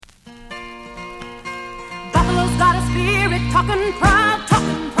talking proud.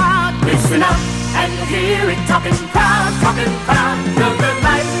 Listen up and hear it, talking proud. The good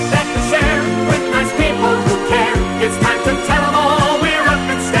life that we share with nice people who care. It's time to tell them all we're up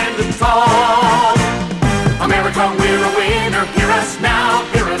and standing tall. America, we're a winner. Hear us now,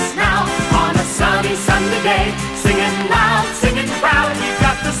 on a sunny Sunday day. Singing loud, singing proud. We've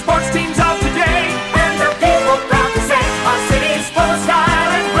got the sports teams of today, and the people proud to say our city's full of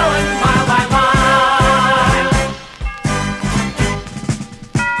style and growing mile by mile.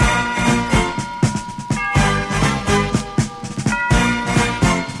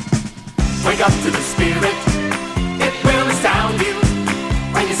 Wake up to the spirit, it will astound you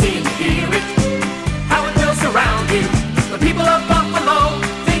when you see and hear it, how it will surround you. The people of Buffalo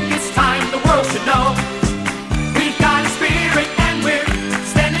think it's time the world should know. We've got a spirit and we're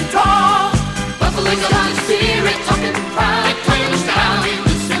standing tall. Buffalo's got a spirit, talking proud, it will astound you.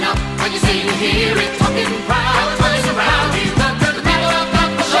 Listen up when you see and hear it, talking proud, it will surround you. The people of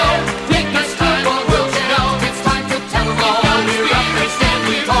Buffalo think it's time the world should know. It's time to tell them all we're up and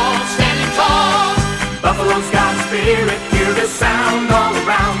standing tall, standing tall. Buffalo's got a spirit, hear the sound all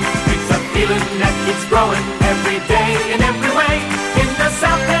around. It's a feeling that